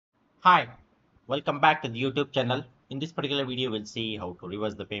Hi, welcome back to the YouTube channel. In this particular video, we'll see how to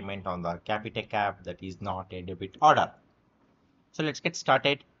reverse the payment on the Capitec app that is not a debit order. So let's get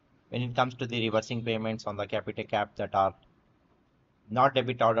started. When it comes to the reversing payments on the Capitec app that are not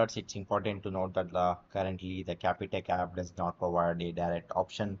debit orders, it's important to note that currently the Capitec app does not provide a direct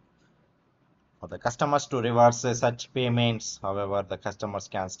option for the customers to reverse such payments. However, the customers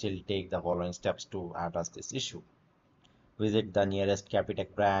can still take the following steps to address this issue. Visit the nearest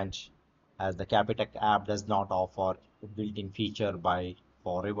Capitec branch, as the Capitec app does not offer a built-in feature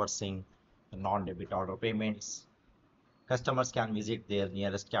for reversing non-debit order payments. Customers can visit their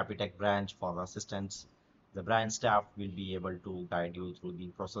nearest Capitec branch for assistance. The branch staff will be able to guide you through the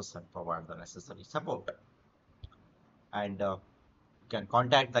process and provide the necessary support. And you can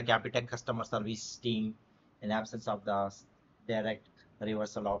contact the Capitec customer service team in absence of the direct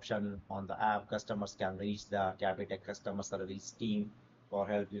reversal option on the app. Customers can reach the Capitec customer service team for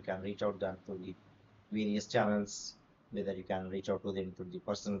help. You can reach out them through the various channels, whether you can reach out to them through the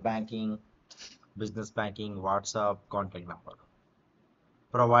personal banking, business banking, WhatsApp, contact number.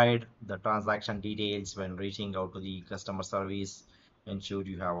 Provide the transaction details when reaching out to the customer service. Ensure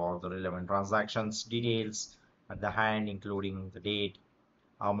you have all the relevant transactions details at the hand, including the date,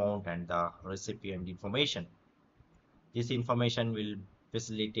 amount, and the recipient information. This information will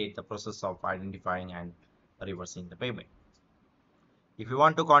facilitate the process of identifying and reversing the payment. If you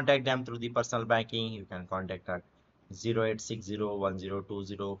want to contact them through the personal banking, you can contact at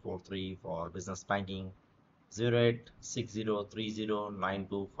 0860102043 for business banking,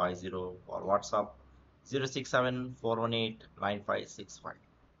 0860309250 for WhatsApp, 0674189565.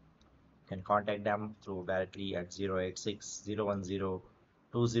 You can contact them through directly at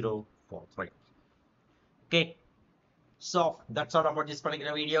 0860102043. Okay. So that's all about this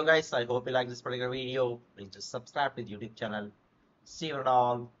particular video, guys. I hope you like this particular video. Please just subscribe to the YouTube channel. See you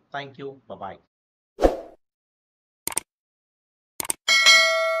all. Thank you. Bye bye.